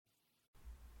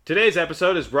Today's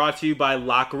episode is brought to you by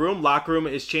Locker Room. Locker Room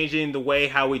is changing the way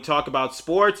how we talk about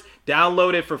sports.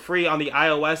 Download it for free on the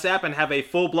iOS app and have a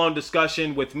full-blown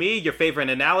discussion with me, your favorite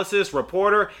analysis,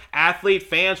 reporter, athlete,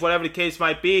 fans, whatever the case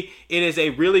might be. It is a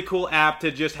really cool app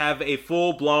to just have a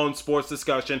full-blown sports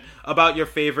discussion about your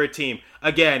favorite team.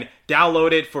 Again,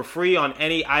 download it for free on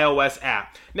any iOS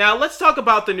app. Now, let's talk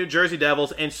about the New Jersey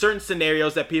Devils and certain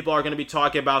scenarios that people are going to be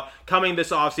talking about coming this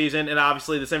offseason. And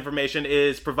obviously, this information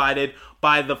is provided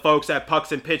by the folks at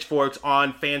Pucks and Pitchforks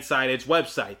on Fansided's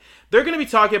website. They're going to be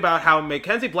talking about how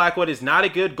Mackenzie Blackwood is not a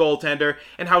good goaltender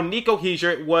and how Nico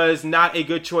Hischier was not a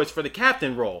good choice for the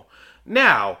captain role.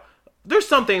 Now, there's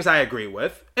some things I agree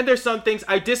with, and there's some things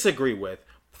I disagree with.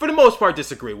 For the most part,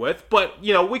 disagree with, but,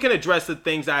 we can address the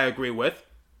things I agree with.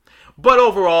 But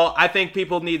overall, I think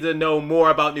people need to know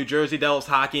more about New Jersey Devils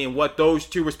hockey and what those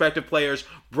two respective players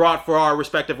brought for our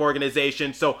respective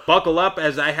organizations. So buckle up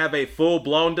as I have a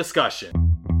full-blown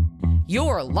discussion.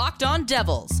 You're Locked On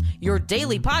Devils, your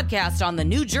daily podcast on the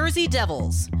New Jersey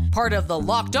Devils. Part of the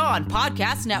Locked On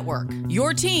Podcast Network,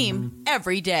 your team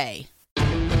every day.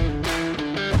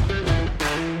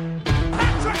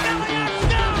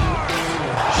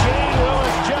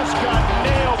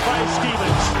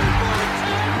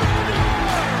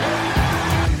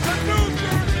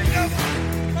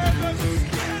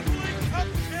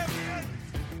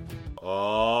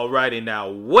 Alrighty now,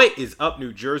 what is up,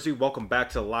 New Jersey? Welcome back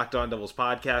to the Locked On Devils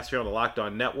podcast here on the Locked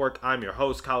On Network. I'm your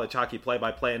host, college hockey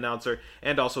play-by-play announcer,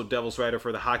 and also Devils writer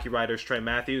for the Hockey Writers, Trey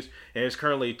Matthews. And it's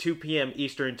currently 2 p.m.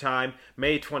 Eastern Time,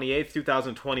 May 28th,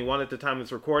 2021 at the time of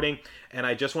this recording. And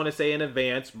I just want to say in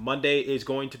advance, Monday is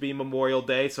going to be Memorial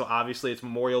Day, so obviously it's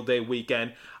Memorial Day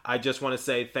weekend. I just want to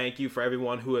say thank you for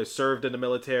everyone who has served in the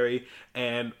military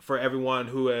and for everyone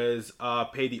who has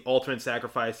paid the ultimate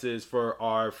sacrifices for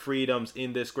our freedoms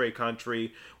in this great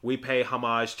country. We pay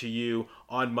homage to you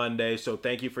on Monday, so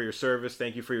thank you for your service,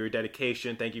 thank you for your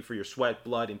dedication, thank you for your sweat,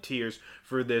 blood, and tears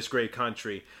for this great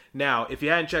country. Now, if you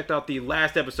hadn't checked out the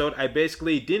last episode, I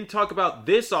basically didn't talk about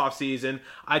this offseason.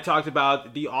 I talked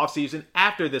about the offseason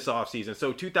after this offseason,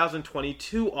 so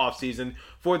 2022 offseason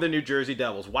for the New Jersey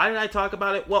Devils. Why did I talk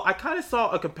about it? Well, I kind of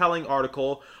saw a compelling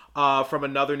article from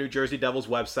another New Jersey Devils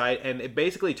website, and it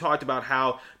basically talked about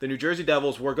how the New Jersey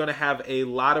Devils were going to have a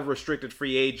lot of restricted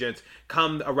free agents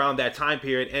come around that time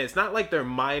period, and it's not like they're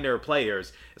minor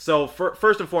players. So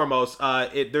first and foremost,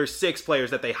 there's 6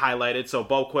 players that they highlighted. So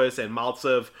Boqvist and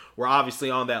Maltsev were obviously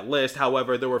on that list.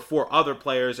 However, there were 4 other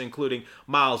players, including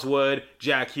Miles Wood,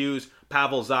 Jack Hughes,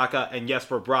 Pavel Zacha, and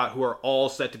Jesper Bratt, who are all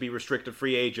set to be restricted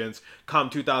free agents come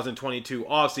 2022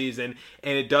 offseason.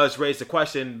 And it does raise the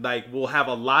question, we'll have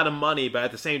a lot of money, but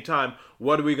at the same time,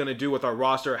 what are we going to do with our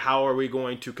roster? How are we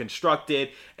going to construct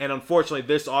it? And unfortunately,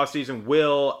 this offseason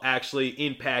will actually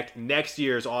impact next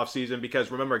year's offseason because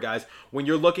remember, guys, when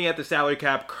you're looking at the salary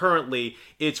cap currently,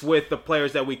 it's with the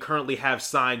players that we currently have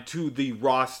signed to the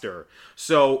roster.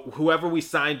 So whoever we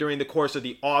sign during the course of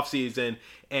the offseason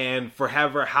and for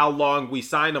how long we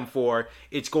sign them for,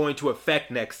 it's going to affect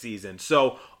next season.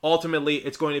 So ultimately,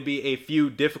 it's going to be a few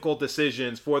difficult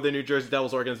decisions for the New Jersey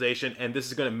Devils organization, and this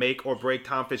is going to make or break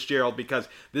Tom Fitzgerald because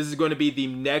this is going to be the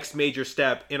next major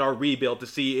step in our rebuild to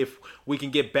see if we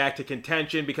can get back to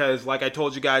contention because, like I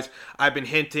told you guys, I've been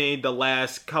hinting the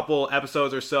last couple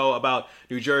episodes or so about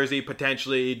New Jersey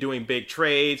potentially doing big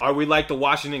trades. Are we like the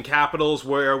Washington Capitals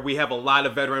where we have a lot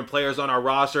of veteran players on our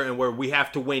roster and where we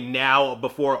have to win now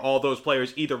before all those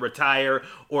players either retire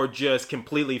or just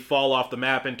completely fall off the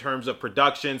map in terms of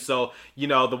production? So,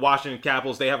 the Washington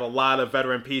Capitals, they have a lot of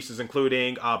veteran pieces,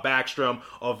 including Backstrom,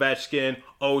 Ovechkin,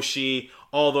 Oshie,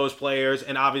 all those players.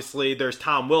 And obviously, there's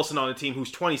Tom Wilson on the team who's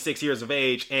 26 years of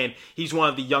age, and he's one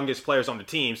of the youngest players on the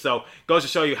team. So, goes to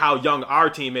show you how young our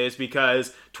team is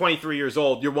because 23 years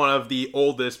old, you're one of the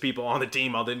oldest people on the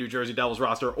team on the New Jersey Devils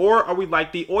roster. Or are we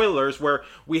like the Oilers where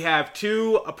we have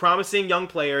 2 promising young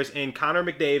players in Connor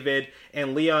McDavid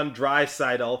and Leon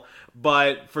Draisaitl,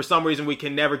 but for some reason we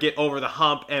can never get over the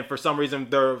hump, and for some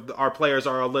reason our players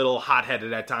are a little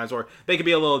hot-headed at times, or they can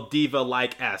be a little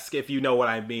diva-like-esque, if you know what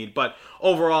I mean. But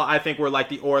overall, I think we're like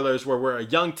the Oilers, where we're a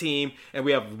young team, and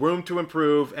we have room to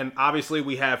improve, and obviously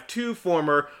we have 2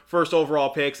 former first overall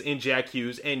picks in Jack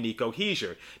Hughes and Nico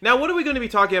Hischier. Now, what are we going to be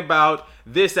talking about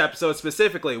this episode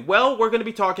specifically? Well, we're going to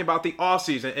be talking about the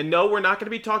offseason, and no, we're not going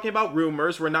to be talking about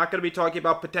rumors, we're not going to be talking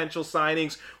about potential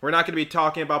signings, we're not going to be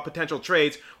talking about potential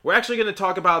trades. We're actually going to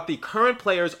talk about the current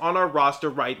players on our roster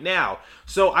right now.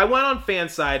 So I went on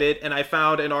Fansided and I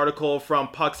found an article from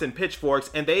Pucks and Pitchforks,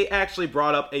 and they actually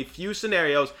brought up a few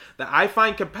scenarios that I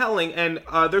find compelling, and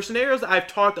they're scenarios that I've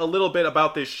talked a little bit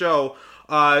about this show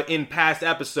in past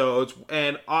episodes,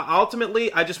 and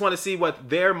ultimately I just want to see what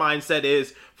their mindset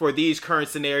is for these current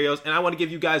scenarios, and I want to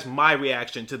give you guys my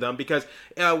reaction to them, because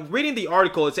reading the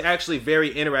article, it's actually very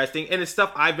interesting, and it's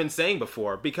stuff I've been saying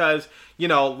before, because, you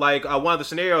know, like one of the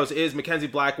scenarios is Mackenzie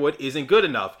Blackwood isn't good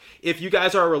enough. If you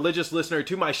guys are a religious listener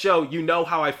to my show, you know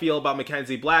how I feel about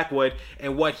Mackenzie Blackwood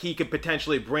and what he could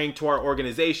potentially bring to our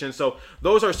organization. So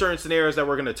those are certain scenarios that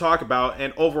we're going to talk about,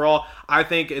 and overall, I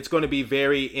think it's going to be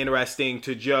very interesting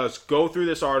to just go through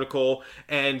this article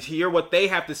and hear what they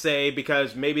have to say,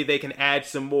 because maybe they can add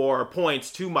some more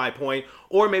points to my point,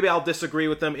 or maybe I'll disagree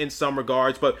with them in some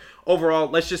regards, but overall,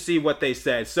 let's just see what they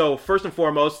said. So first and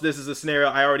foremost, this is a scenario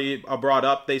I already brought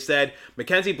up. They said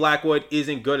Mackenzie Blackwood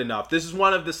isn't good enough. This is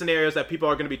one of the scenarios that people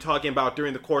are going to be talking about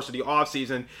during the course of the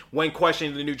offseason when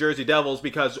questioning the New Jersey Devils,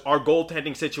 because our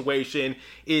goaltending situation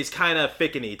is kind of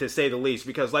fickety, to say the least,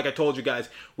 because like I told you guys,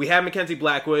 we have Mackenzie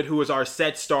Blackwood, who is our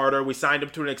set starter. We signed him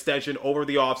to an extension over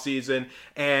the offseason,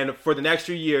 and for the next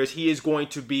few years, he is going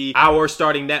to be our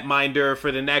starting netminder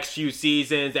for the next few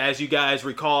seasons. As you guys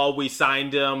recall, we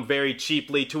signed him very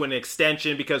cheaply to an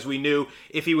extension because we knew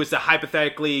if he was to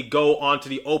hypothetically go onto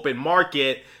the open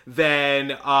market,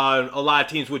 then a lot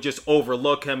of teams would just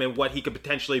overlook him and what he could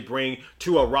potentially bring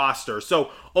to a roster. So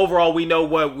overall, we know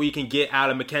what we can get out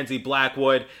of Mackenzie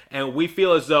Blackwood, and we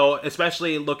feel as though,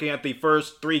 especially looking at the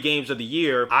first 3 games of the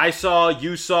year, I saw,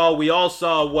 you saw, we all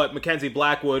saw what Mackenzie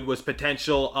Blackwood was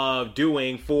potential of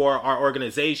doing for our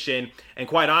organization. And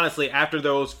quite honestly, after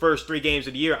those first 3 games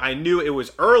of the year, I knew it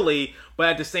was early, but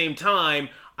at the same time,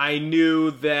 I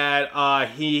knew that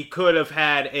he could have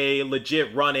had a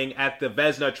legit running at the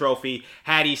Vezina Trophy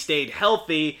had he stayed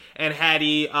healthy and had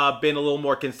he been a little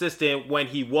more consistent when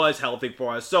he was healthy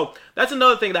for us. So that's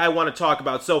another thing that I want to talk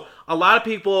about. So a lot of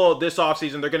people this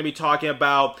offseason, they're going to be talking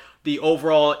about the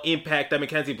overall impact that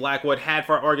Mackenzie Blackwood had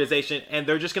for our organization, and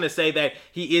they're just going to say that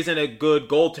he isn't a good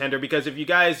goaltender, because if you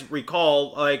guys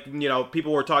recall, like, you know,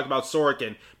 people were talking about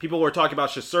Sorokin, people were talking about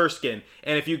Shesterkin,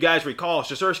 and if you guys recall,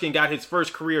 Shesterkin got his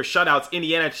first career shutouts in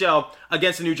the NHL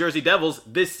against the New Jersey Devils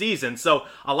this season, so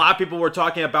a lot of people were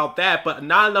talking about that, but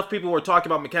not enough people were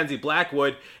talking about Mackenzie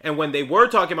Blackwood, and when they were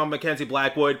talking about Mackenzie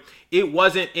Blackwood, it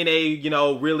wasn't in a, you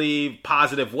know, really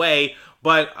positive way.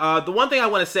 But the one thing I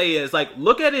want to say is, like,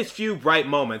 look at his few bright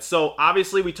moments. So,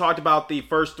 obviously, we talked about the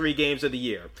first 3 games of the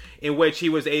year in which he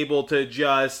was able to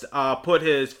just put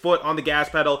his foot on the gas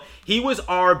pedal. He was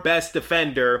our best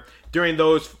defender during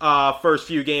those first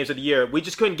few games of the year. We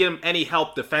just couldn't get him any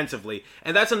help defensively.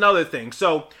 And that's another thing.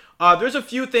 So, there's a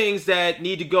few things that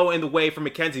need to go in the way for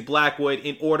Mackenzie Blackwood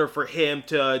in order for him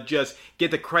to just get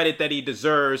the credit that he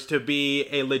deserves to be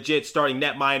a legit starting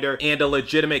netminder and a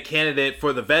legitimate candidate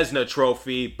for the Vezina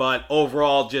Trophy, but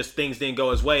overall, just things didn't go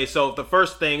his way. So the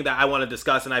first thing that I want to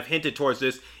discuss, and I've hinted towards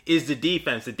this, is the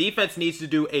defense. The defense needs to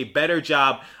do a better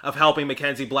job of helping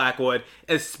Mackenzie Blackwood,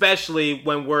 especially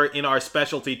when we're in our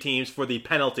specialty teams for the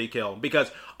penalty kill,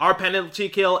 because our penalty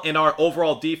kill and our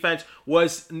overall defense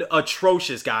was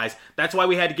atrocious, guys. That's why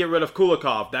we had to get rid of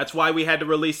Kulikov. That's why we had to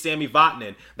release Sami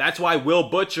Vatanen. That's why Will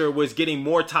Butcher was getting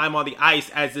more time on the ice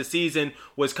as the season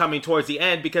was coming towards the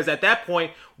end, because at that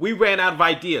point, we ran out of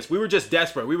ideas. We were just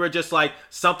desperate. We were just like,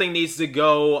 something needs to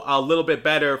go a little bit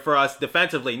better for us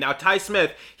defensively. Now, Ty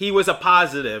Smith, he was a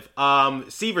positive.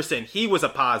 Severson, he was a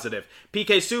positive.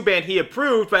 PK Subban, he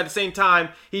improved, but at the same time,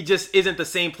 he just isn't the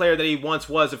same player that he once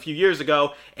was a few years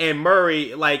ago. And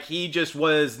Murray, like, he just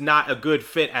was not a good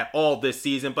fit at all this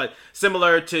season. But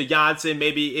similar to Janssen,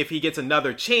 maybe if he gets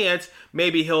another chance,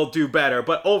 maybe he'll do better.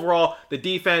 But overall, the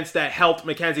defense that helped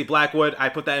Mackenzie Blackwood, I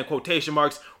put that in quotation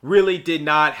marks, really did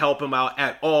not help him out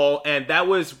at all. And that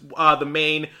was the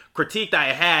main critique that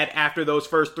I had after those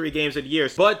first 3 games of the year.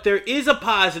 But there is a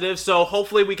positive, so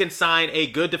hopefully we can sign a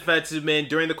good defenseman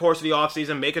during the course of the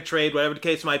offseason, make a trade, whatever the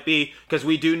case might be, because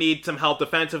we do need some help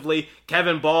defensively.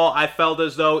 Kevin Ball, I felt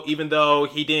as though, even though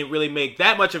he didn't really make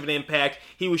that much of an impact,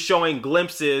 he was showing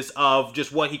glimpses of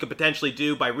just what he could potentially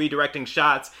do by redirecting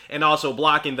shots and also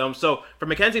blocking them. So for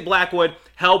Mackenzie Blackwood,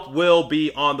 help will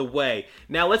be on the way.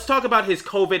 Now let's talk about his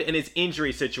COVID and his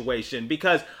injury situation,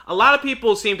 because a lot of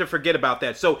people seem to forget about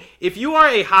that. So if you are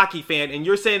a hockey fan and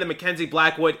you're saying that Mackenzie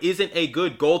Blackwood isn't a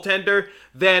good goaltender,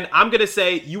 then I'm going to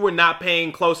say you were not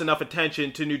paying close enough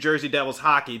attention to New Jersey Devils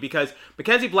hockey, because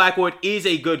Mackenzie Blackwood is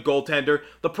a good goaltender.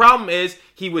 The problem is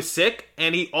he was sick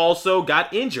and he also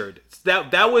got injured.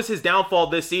 That was his downfall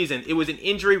this season. It was an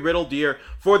injury-riddled year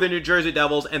for the New Jersey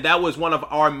Devils, and that was one of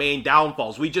our main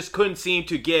downfalls. We just couldn't seem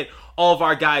to get all of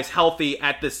our guys healthy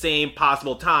at the same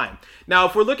possible time. Now,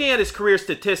 if we're looking at his career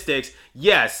statistics,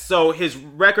 yes, so his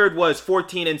record was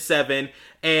 14-7,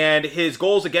 and his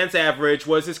goals against average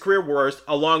was his career worst,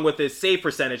 along with his save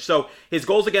percentage. So his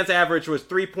goals against average was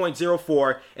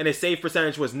 3.04, and his save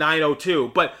percentage was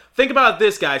 902. But think about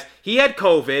this, guys. He had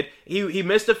COVID, he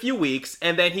missed a few weeks,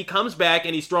 and then he comes back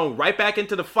and he's thrown right back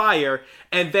into the fire,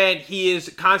 and then he is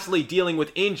constantly dealing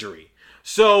with injury.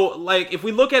 So, like, if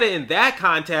we look at it in that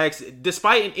context,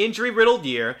 despite an injury-riddled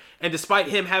year, and despite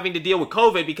him having to deal with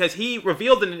COVID, because he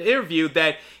revealed in an interview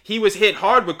that he was hit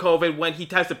hard with COVID when he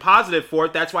tested positive for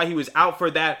it, that's why he was out for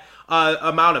that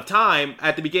amount of time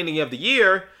at the beginning of the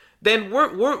year, then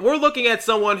we're looking at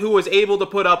someone who was able to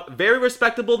put up very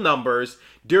respectable numbers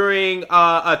during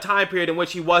a time period in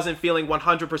which he wasn't feeling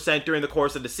 100% during the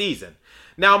course of the season.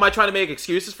 Now, am I trying to make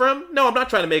excuses for him? No, I'm not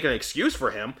trying to make an excuse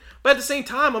for him. But at the same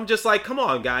time, I'm just like, come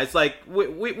on, guys. Like,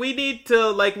 we need to,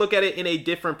 like, look at it in a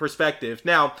different perspective.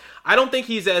 Now, I don't think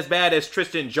he's as bad as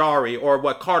Tristan Jarry or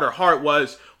what Carter Hart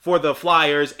was for the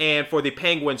Flyers and for the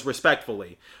Penguins,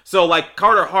 respectfully. So, like,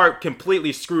 Carter Hart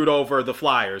completely screwed over the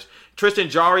Flyers.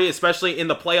 Tristan Jarry, especially in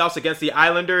the playoffs against the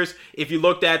Islanders, if you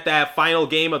looked at that final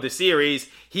game of the series,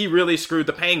 he really screwed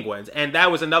the Penguins. And that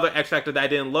was another X factor that I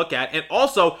didn't look at. And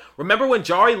also, remember when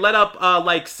Jarry let up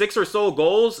like 6 or so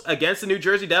goals against the New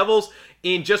Jersey Devils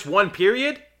in just one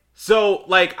period? So,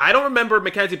 like, I don't remember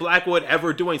Mackenzie Blackwood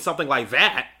ever doing something like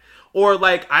that. Or,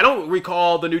 like, I don't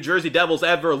recall the New Jersey Devils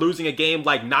ever losing a game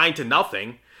like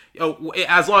 9-0. You know,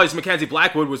 as long as Mackenzie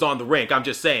Blackwood was on the rink. I'm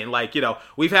just saying, like, you know,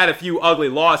 we've had a few ugly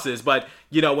losses, but,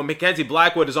 you know, when Mackenzie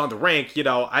Blackwood is on the rink, you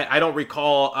know, I don't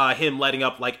recall him letting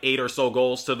up like 8 or so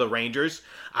goals to the Rangers.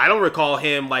 I don't recall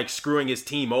him, like, screwing his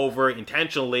team over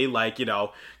intentionally, like, you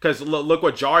know, because look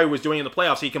what Jarry was doing in the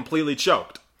playoffs. He completely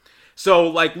choked. So,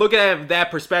 like, look at that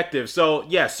perspective. So,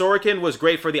 yeah, Sorokin was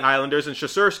great for the Islanders, and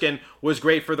Shesterkin was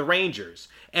great for the Rangers.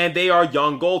 And they are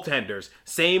young goaltenders.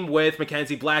 Same with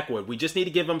Mackenzie Blackwood. We just need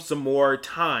to give them some more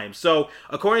time. So,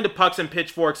 according to Pucks and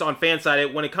Pitchforks on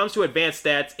Fansided, when it comes to advanced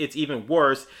stats, it's even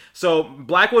worse. So,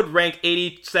 Blackwood ranked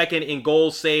 82nd in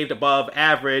goals saved above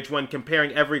average when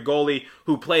comparing every goalie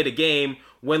who played a game.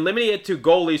 When limiting it to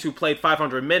goalies who played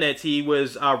 500 minutes, he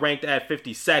was ranked at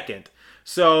 52nd.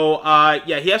 So,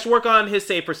 yeah, he has to work on his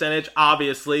save percentage,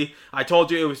 obviously. I told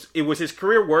you it was his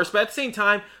career worst, but at the same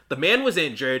time, the man was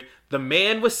injured, the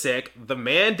man was sick, the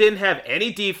man didn't have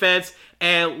any defense,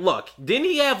 and look, didn't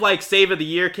he have, like, save of the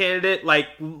year candidate? Like,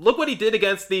 look what he did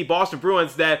against the Boston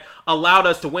Bruins that allowed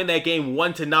us to win that game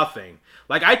 1-0.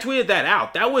 Like, I tweeted that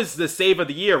out. That was the save of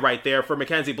the year right there for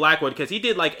Mackenzie Blackwood, because he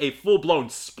did, like, a full-blown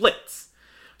splits.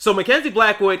 So Mackenzie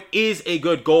Blackwood is a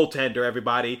good goaltender,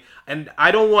 everybody. And I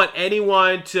don't want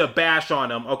anyone to bash on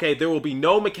him, okay? There will be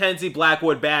no Mackenzie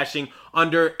Blackwood bashing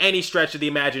under any stretch of the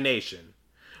imagination.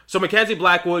 So Mackenzie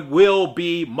Blackwood will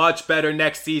be much better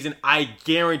next season. I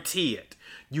guarantee it.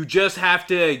 You just have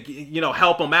to, you know,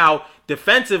 help him out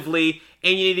defensively,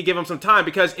 and you need to give him some time.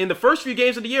 Because in the first few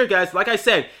games of the year, guys, like I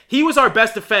said, he was our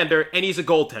best defender, and he's a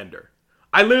goaltender.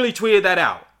 I literally tweeted that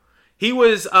out. He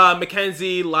was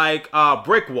Mackenzie, like,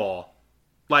 brick wall.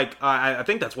 Like, I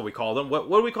think that's what we called him. What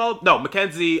do we call him? No,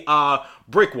 Mackenzie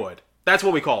Brickwood. That's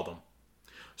what we called him.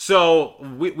 So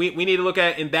we need to look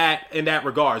at it in that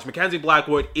regards. Mackenzie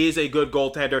Blackwood is a good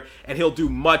goaltender, and he'll do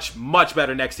much, much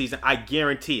better next season. I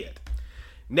guarantee it.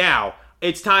 Now,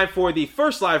 it's time for the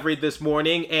first live read this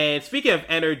morning, and speaking of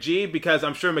energy, because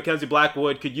I'm sure Mackenzie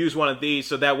Blackwood could use one of these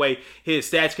so that way his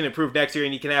stats can improve next year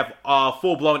and he can have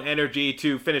full-blown energy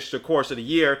to finish the course of the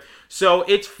year. So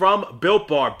it's from Built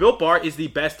Bar. Built Bar is the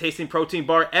best tasting protein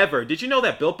bar ever. Did you know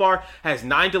that Built Bar has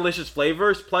 9 delicious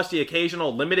flavors plus the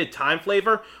occasional limited time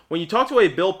flavor? When you talk to a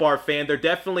Built Bar fan, they're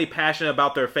definitely passionate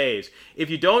about their faves. If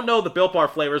you don't know the Built Bar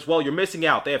flavors, well, you're missing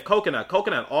out. They have coconut,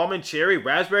 almond, cherry,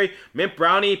 raspberry, mint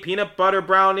brownie, peanut butter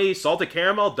brownie, salted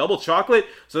caramel, double chocolate.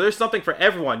 So there's something for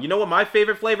everyone. You know what my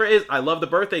favorite flavor is? I love the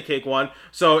birthday cake one.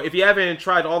 So if you haven't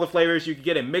tried all the flavors, you can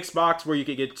get a mixed box where you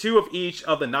can get 2 of each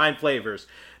of the 9 flavors.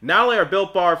 Not only are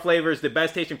Built Bar flavors the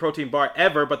best tasting protein bar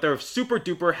ever, but they're super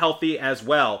duper healthy as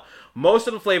well. Most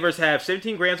of the flavors have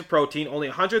 17 grams of protein, only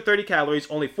 130 calories,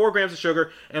 only 4 grams of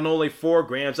sugar, and only 4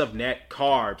 grams of net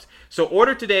carbs. So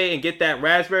order today and get that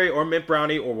raspberry or mint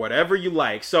brownie or whatever you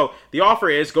like. So the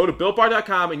offer is go to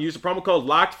BuiltBar.com and use the promo code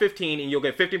LOCKED15 and you'll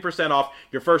get 15% off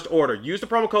your first order. Use the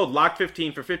promo code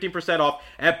LOCKED15 for 15% off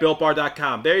at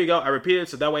BuiltBar.com. There you go. I repeat it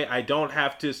so that way I don't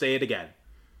have to say it again.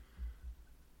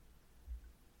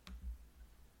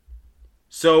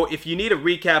 So if you need a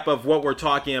recap of what we're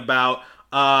talking about,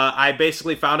 I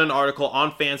basically found an article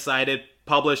on Fansided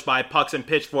published by Pucks and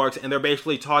Pitchforks, and they're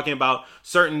basically talking about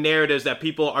certain narratives that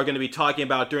people are going to be talking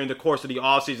about during the course of the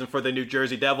offseason for the New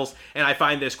Jersey Devils, and I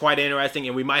find this quite interesting,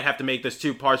 and we might have to make this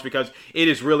 2 parts because it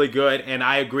is really good, and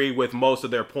I agree with most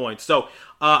of their points. So,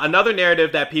 another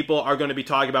narrative that people are going to be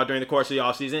talking about during the course of the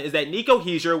offseason is that Nico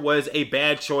Hischier was a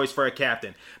bad choice for a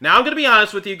captain. Now, I'm going to be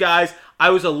honest with you guys. I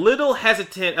was a little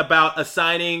hesitant about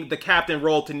assigning the captain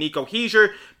role to Nico Hischier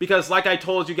because, like I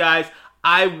told you guys,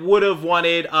 I would have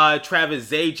wanted Travis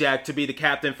Zajac to be the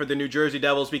captain for the New Jersey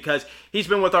Devils because he's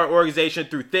been with our organization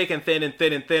through thick and thin and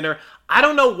thin and thinner. I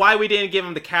don't know why we didn't give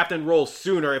him the captain role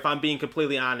sooner, if I'm being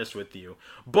completely honest with you.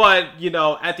 But,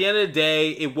 at the end of the day,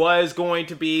 it was going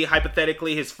to be,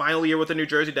 hypothetically, his final year with the New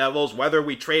Jersey Devils, whether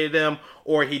we traded him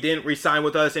or he didn't re-sign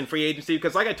with us in free agency.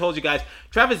 Because like I told you guys,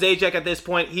 Travis Zajac at this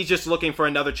point, he's just looking for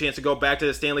another chance to go back to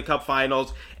the Stanley Cup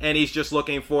Finals, and he's just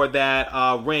looking for that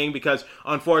ring because,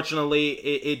 unfortunately,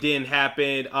 it didn't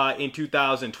happen in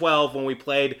 2012 when we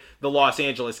played the Los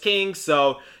Angeles Kings.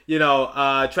 So,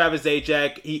 Travis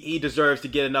Zajac, he deserves to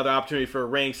get another opportunity for a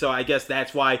ring, so I guess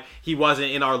that's why he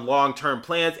wasn't in our long-term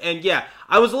plans. And yeah,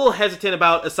 I was a little hesitant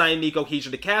about assigning Nico Hischier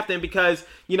to captain because,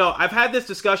 I've had this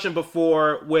discussion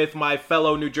before with my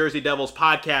fellow New Jersey Devils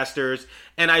podcasters,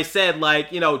 and I said,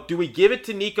 do we give it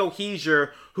to Nico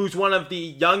Hischier, who's one of the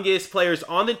youngest players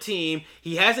on the team?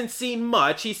 He hasn't seen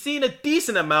much. He's seen a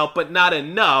decent amount, but not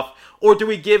enough. Or do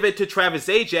we give it to Travis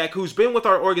Zajac, who's been with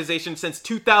our organization since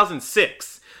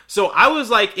 2006? So I was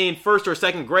in first or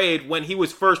second grade when he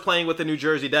was first playing with the New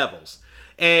Jersey Devils.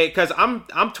 And because I'm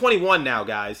 21 now,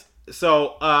 guys.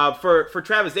 So for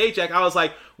Travis Zajac, I was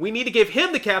like, we need to give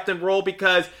him the captain role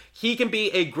because he can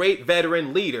be a great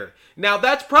veteran leader. Now,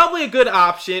 that's probably a good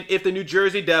option if the New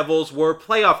Jersey Devils were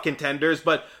playoff contenders,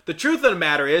 but the truth of the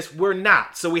matter is we're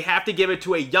not. So we have to give it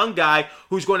to a young guy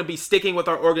who's going to be sticking with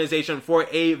our organization for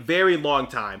a very long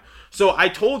time. So I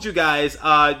told you guys,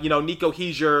 Nico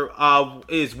Hischier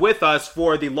is with us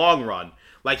for the long run.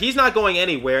 He's not going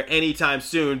anywhere anytime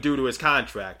soon due to his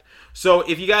contract. So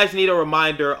if you guys need a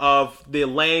reminder of the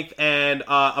length and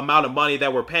amount of money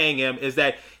that we're paying him, is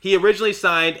that he originally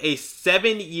signed a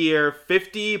 7-year,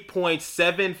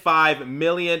 $50.75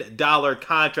 million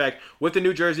contract with the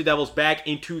New Jersey Devils back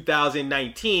in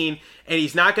 2019, and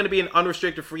he's not going to be an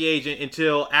unrestricted free agent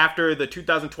until after the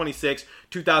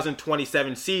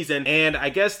 2026-2027 season. And I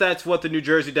guess that's what the New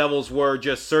Jersey Devils were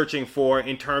just searching for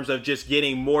in terms of just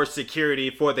getting more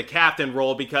security for the captain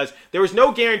role, because there was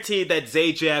no guarantee that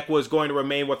Zajac was going to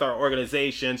remain with our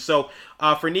organization. So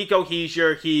for Nico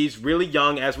Hischier, he's really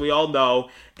young, as we all know,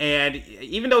 and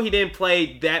even though he didn't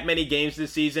play that many games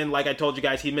this season, like I told you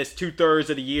guys, he missed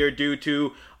 2/3 of the year due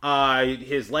to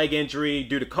his leg injury,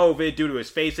 due to COVID, due to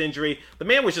his face injury. The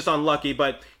man was just unlucky,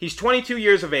 but he's 22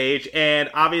 years of age,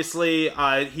 and obviously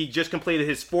he just completed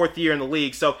his 4th year in the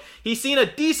league, so he's seen a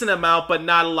decent amount, but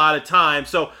not a lot of time.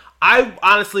 So I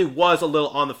honestly was a little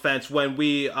on the fence when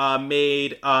we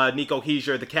made Nico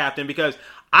Hischier the captain, because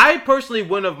I personally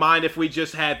wouldn't have minded if we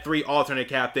just had 3 alternate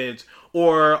captains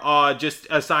or just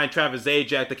assign Travis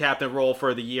Zajac the captain role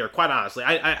for the year. Quite honestly,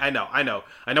 I know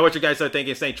what you guys are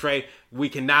thinking, saying, Trey, we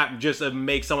cannot just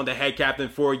make someone the head captain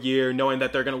for a year knowing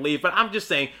that they're going to leave. But I'm just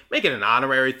saying, make it an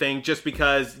honorary thing just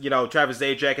because, Travis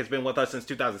Zajac has been with us since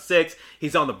 2006.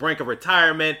 He's on the brink of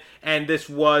retirement, and this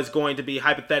was going to be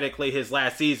hypothetically his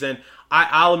last season.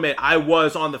 I'll admit, I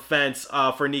was on the fence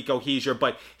for Nico Hischier,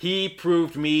 but he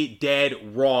proved me dead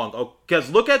wrong. Because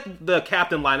look at the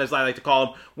captain line, as I like to call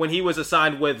him, when he was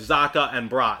assigned with Zacha and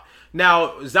Bratt.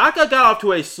 Now, Zacha got off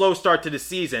to a slow start to the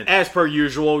season. As per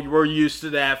usual, we're used to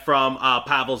that from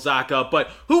Pavel Zacha.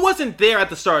 But who wasn't there at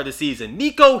the start of the season?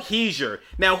 Nico Hischier.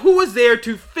 Now, who was there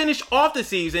to finish off the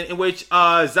season in which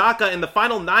Zacha, in the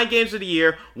final 9 games of the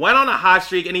year, went on a hot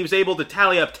streak and he was able to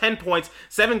tally up 10 points,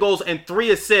 7 goals, and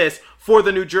 3 assists for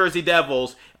the New Jersey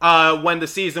Devils when the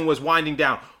season was winding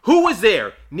down? Who was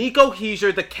there? Nico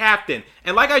Hischier, the captain.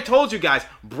 And like I told you guys,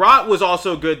 Bratt was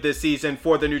also good this season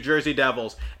for the New Jersey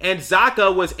Devils. And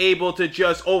Zacha was able to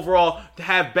just overall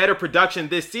have better production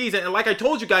this season. And like I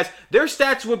told you guys, their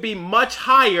stats would be much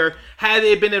higher had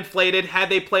they been inflated, had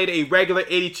they played a regular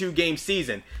 82-game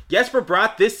season. Jesper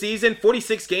Bratt this season,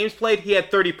 46 games played, he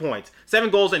had 30 points, 7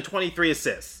 goals, and 23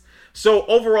 assists. So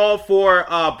overall for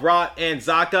Bratt and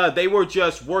Zacha, they were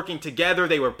just working together.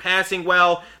 They were passing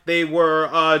well. They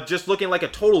were just looking like a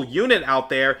total unit out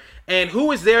there. And who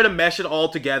was there to mesh it all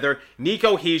together?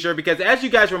 Nico Hischier, because as you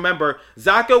guys remember,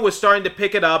 Zacha was starting to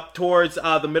pick it up towards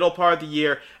the middle part of the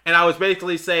year, and I was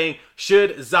basically saying,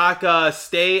 should Zacha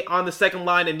stay on the second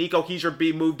line and Nico Hischier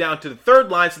be moved down to the third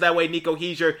line, so that way Nico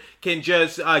Hischier can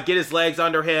just get his legs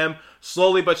under him,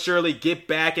 slowly but surely get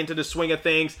back into the swing of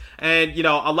things. And,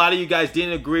 a lot of you guys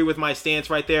didn't agree with my stance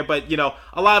right there, but,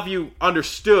 a lot of you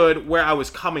understood where I was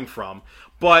coming from.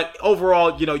 But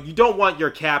overall, you don't want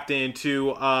your captain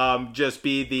to just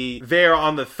be there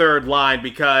on the third line,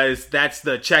 because that's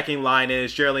the checking line and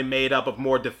it's generally made up of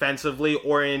more defensively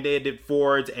oriented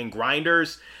forwards and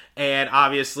grinders. And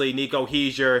obviously, Nico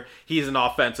Hischier, he's an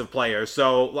offensive player.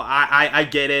 So I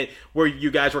get it where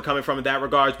you guys were coming from in that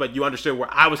regards, but you understood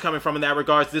where I was coming from in that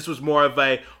regards. This was more of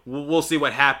a we'll see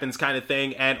what happens kind of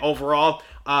thing. And overall,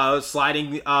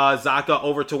 sliding Zacha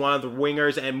over to one of the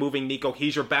wingers and moving Nico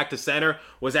Hischier back to center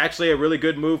was actually a really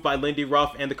good move by Lindy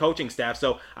Ruff and the coaching staff.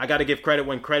 So I got to give credit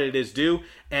when credit is due,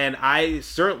 and I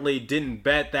certainly didn't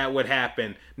bet that would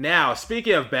happen. Now,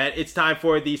 speaking of bet, it's time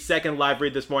for the second live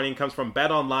read this morning. It comes from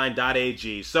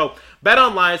betonline.ag. So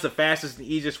BetOnline is the fastest and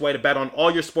easiest way to bet on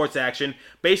all your sports action.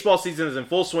 Baseball season is in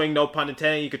full swing, no pun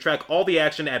intended. You can track all the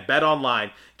action at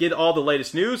BetOnline. Get all the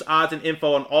latest news, odds, and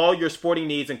info on all your sporting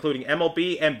needs, including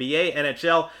MLB, NBA,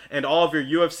 NHL, and all of your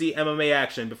UFC MMA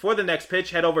action. Before the next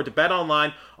pitch, head over to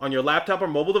BetOnline on your laptop or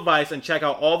mobile device and check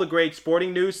out all the great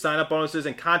sporting news, sign-up bonuses,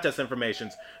 and contest information.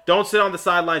 Don't sit on the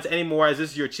sidelines anymore, as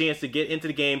this is your chance to get into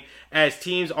the game as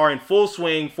teams are in full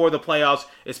swing for the playoffs,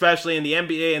 especially in the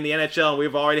NBA and the NHL, and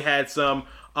we've already had some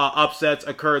upsets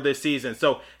occur this season.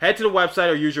 So head to the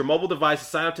website or use your mobile device to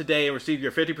sign up today and receive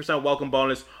your 50% welcome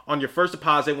bonus on your first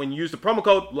deposit when you use the promo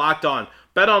code LOCKEDON.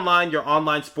 BetOnline, your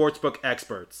online sportsbook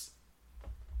experts.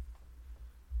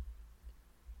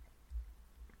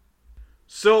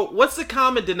 So what's the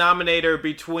common denominator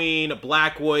between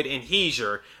Blackwood and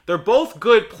Hischier? They're both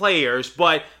good players,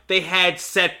 but they had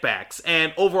setbacks.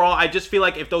 And overall, I just feel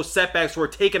like if those setbacks were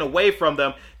taken away from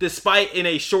them, despite in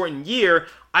a shortened year,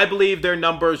 I believe their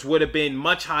numbers would have been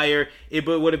much higher. It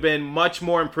would have been much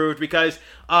more improved, because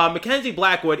Mackenzie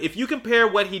Blackwood, if you compare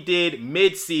what he did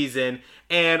mid-season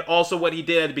and also what he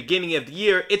did at the beginning of the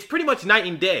year, it's pretty much night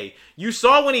and day. You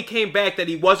saw when he came back that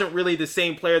he wasn't really the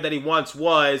same player that he once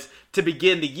was to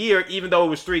begin the year, even though it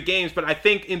was 3 games. But I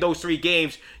think in those 3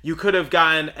 games, you could have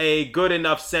gotten a good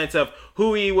enough sense of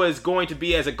who he was going to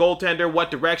be as a goaltender,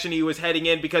 what direction he was heading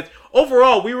in, because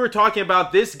overall, we were talking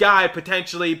about this guy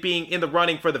potentially being in the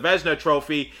running for the Vezina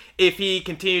Trophy if he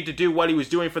continued to do what he was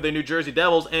doing for the New Jersey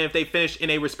Devils and if they finished in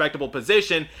a respectable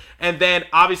position. And then,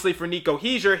 obviously, for Nico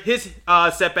Hischier, his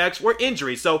setbacks were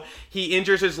injuries. So he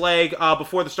injures his leg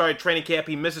before the start of training camp.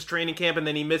 He misses training camp, and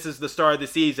then he misses the start of the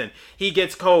season. He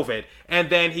gets COVID, and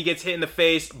then he gets hit in the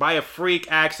face by a freak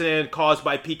accident caused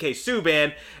by PK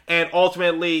Subban, and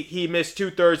ultimately he missed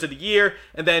 2/3 of the year.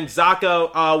 And then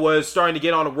Zacha was starting to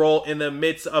get on a roll in the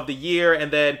midst of the year,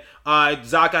 and then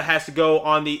Zacha has to go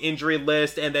on the injury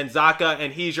list, and then Zacha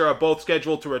and Hischier are both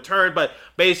scheduled to return. But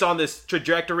based on this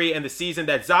trajectory and the season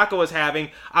that Zacha was having,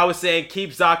 I was saying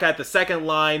keep Zacha at the second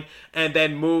line and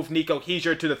then move Nico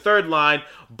Hischier to the third line.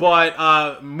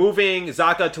 But moving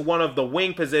Zacha to one of the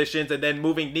wing positions and then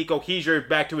moving Nico Hischier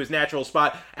back to his natural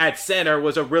spot at center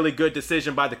was a really good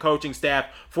decision by the coaching staff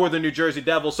for the New Jersey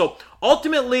Devils. So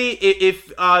ultimately,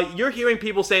 if you're hearing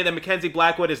people saying that Mackenzie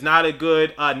Blackwood is not a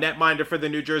good netminder for the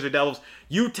New Jersey Devils,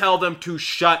 you tell them to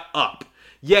shut up.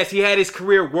 Yes, he had his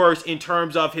career worst in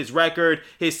terms of his record,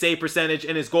 his save percentage,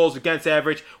 and his goals against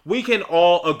average. We can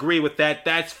all agree with that.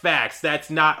 That's facts.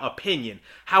 That's not opinion.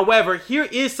 However, here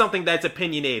is something that's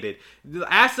opinionated.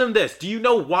 Ask them this. Do you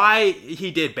know why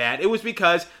he did bad? It was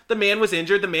because the man was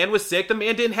injured. The man was sick. The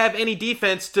man didn't have any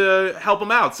defense to help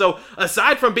him out. So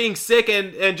aside from being sick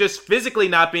and just physically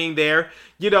not being there,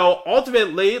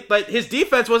 ultimately, but his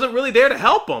defense wasn't really there to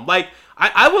help him.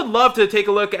 I would love to take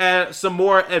a look at some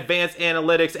more advanced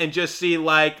analytics and just see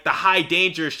the high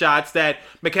danger shots that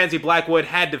Mackenzie Blackwood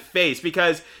had to face,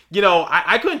 because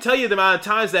I couldn't tell you the amount of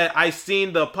times that I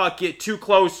seen the puck get too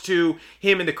close to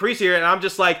him in the crease here, and I'm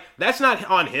just like, that's not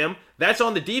on him. That's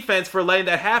on the defense for letting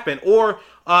that happen. Or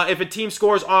if a team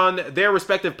scores on their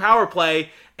respective power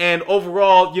play and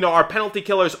overall, our penalty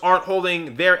killers aren't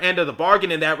holding their end of the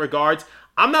bargain in that regards,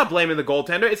 I'm not blaming the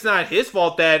goaltender. It's not his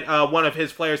fault that one of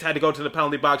his players had to go to the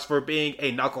penalty box for being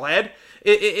a knucklehead.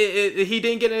 He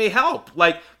didn't get any help.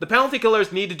 The penalty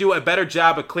killers need to do a better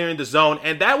job of clearing the zone,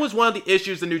 and that was one of the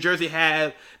issues that New Jersey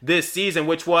had this season,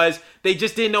 which was they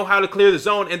just didn't know how to clear the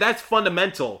zone, and that's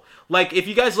fundamental. Like, if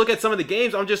you guys look at some of the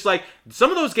games, I'm just like, some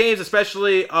of those games,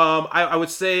 especially, I would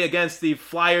say against the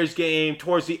Flyers game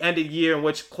towards the end of the year in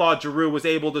which Claude Giroux was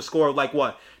able to score,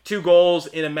 2 goals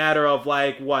in a matter of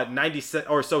 90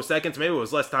 or so seconds. Maybe it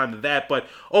was less time than that. But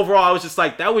overall, I was just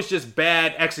like, that was just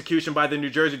bad execution by the New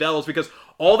Jersey Devils, because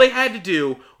all they had to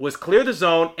do was clear the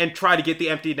zone and try to get the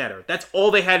empty netter. That's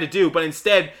all they had to do. But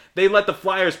instead, they let the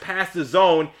Flyers pass the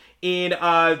zone in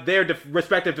their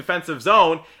respective defensive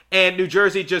zone, and New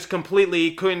Jersey just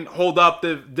completely couldn't hold up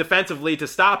defensively to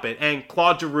stop it. And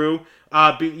Claude Giroux,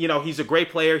 he's a great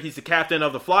player. He's the captain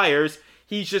of the Flyers.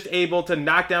 He's just able to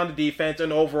knock down the defense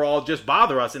and overall just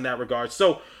bother us in that regard.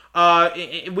 So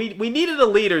we needed a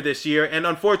leader this year, and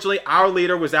unfortunately our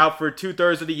leader was out for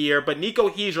 2/3 of the year. But Nico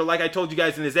Hischier, like I told you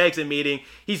guys in his exit meeting,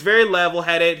 he's very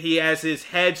level-headed. He has his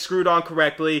head screwed on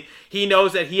correctly. He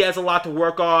knows that he has a lot to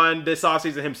work on this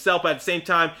offseason himself, but at the same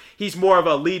time, he's more of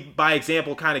a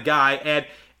lead-by-example kind of guy. And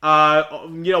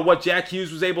what Jack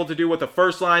Hughes was able to do with the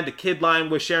first line, the kid line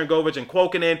with Sharangovich and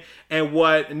Kuokkanen, and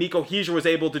what Nico Hischier was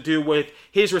able to do with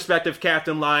his respective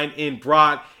captain line in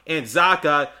Bratt and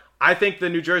Zacha, I think the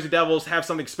New Jersey Devils have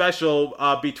something special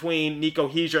between Nico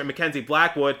Hischier and Mackenzie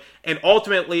Blackwood. And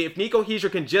ultimately, if Nico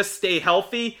Hischier can just stay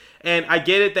healthy, and I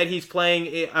get it that he's playing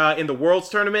in the Worlds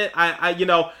tournament, at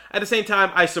the same time,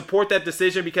 I support that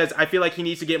decision because I feel like he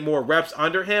needs to get more reps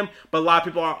under him. But a lot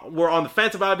of people were on the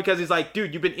fence about it because he's like,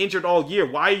 dude, you've been injured all year.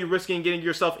 Why are you risking getting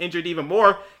yourself injured even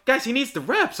more? Guys, he needs the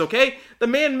reps, okay? The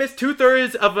man missed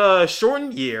 2/3 of a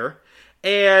shortened year.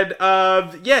 And,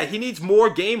 he needs more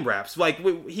game reps.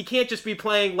 He can't just be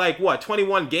playing,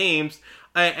 21 games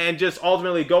and just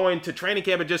ultimately go into training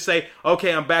camp and just say,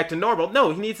 okay, I'm back to normal. No,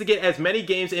 he needs to get as many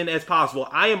games in as possible.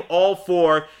 I am all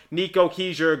for Nico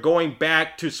Hischier going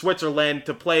back to Switzerland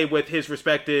to play with his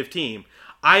respective team.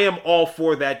 I am all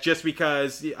for that just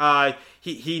because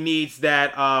he needs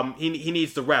that. He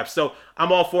needs the reps. So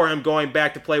I'm all for him going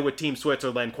back to play with Team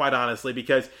Switzerland, quite honestly,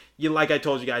 because like I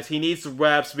told you guys, he needs the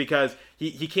reps because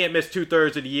he can't miss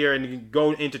 2/3 of the year and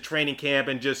go into training camp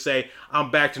and just say, I'm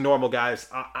back to normal, guys.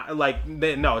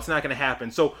 No, it's not going to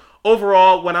happen. So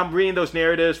overall, when I'm reading those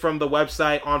narratives from the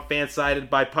website on Fansided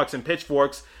by Pucks and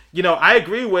Pitchforks, I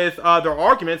agree with their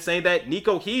argument saying that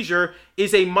Nico Hischier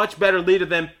is a much better leader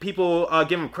than people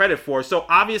give him credit for. So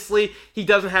obviously, he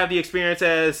doesn't have the experience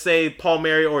as, say, Paul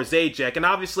Mary or Zajac. And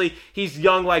obviously, he's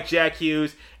young like Jack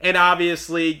Hughes. And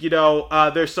obviously,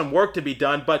 there's some work to be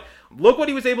done. But look what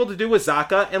he was able to do with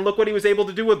Zacha, and look what he was able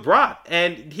to do with Bratt.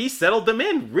 And he settled them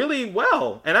in really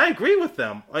well. And I agree with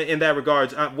them in that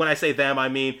regards. When I say them, I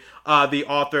mean the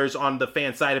authors on the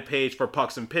Fansided page for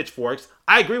Pucks and Pitchforks.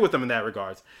 I agree with them in that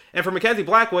regards. And for Mackenzie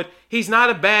Blackwood, he's not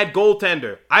a bad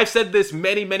goaltender. I've said this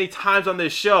many, many times on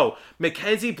this show.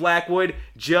 Mackenzie Blackwood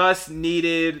just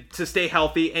needed to stay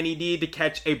healthy, and he needed to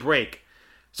catch a break.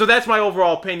 So that's my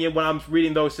overall opinion when I'm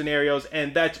reading those scenarios,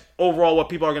 and that's overall what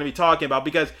people are going to be talking about.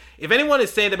 Because if anyone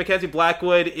is saying that Mackenzie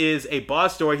Blackwood is a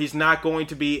bust or he's not going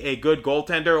to be a good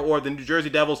goaltender or the New Jersey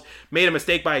Devils made a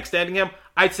mistake by extending him,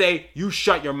 I'd say you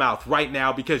shut your mouth right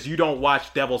now because you don't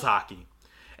watch Devils hockey.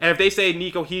 And if they say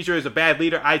Nico Hischier is a bad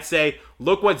leader, I'd say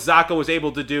look what Zacha was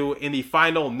able to do in the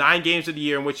final 9 games of the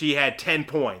year in which he had 10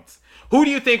 points. Who do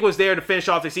you think was there to finish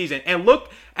off the season? And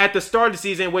look at the start of the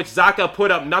season in which Zacha put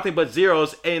up nothing but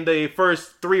zeros in the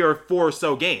first 3 or 4 or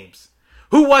so games.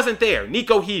 Who wasn't there?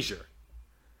 Nico Hischier.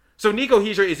 So Nico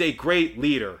Hischier is a great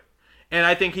leader. And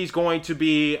I think he's going to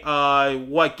be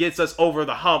what gets us over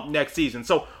the hump next season.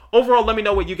 So overall, let me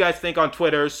know what you guys think on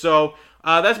Twitter. So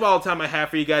that's about all the time I have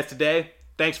for you guys today.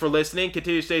 Thanks for listening.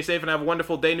 Continue to stay safe and have a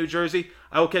wonderful day, New Jersey.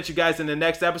 I will catch you guys in the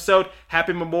next episode.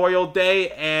 Happy Memorial Day.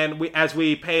 And as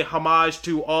we pay homage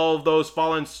to all of those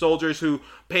fallen soldiers who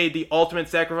paid the ultimate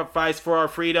sacrifice for our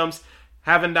freedoms,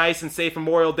 have a nice and safe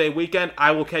Memorial Day weekend. I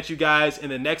will catch you guys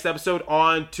in the next episode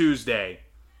on Tuesday.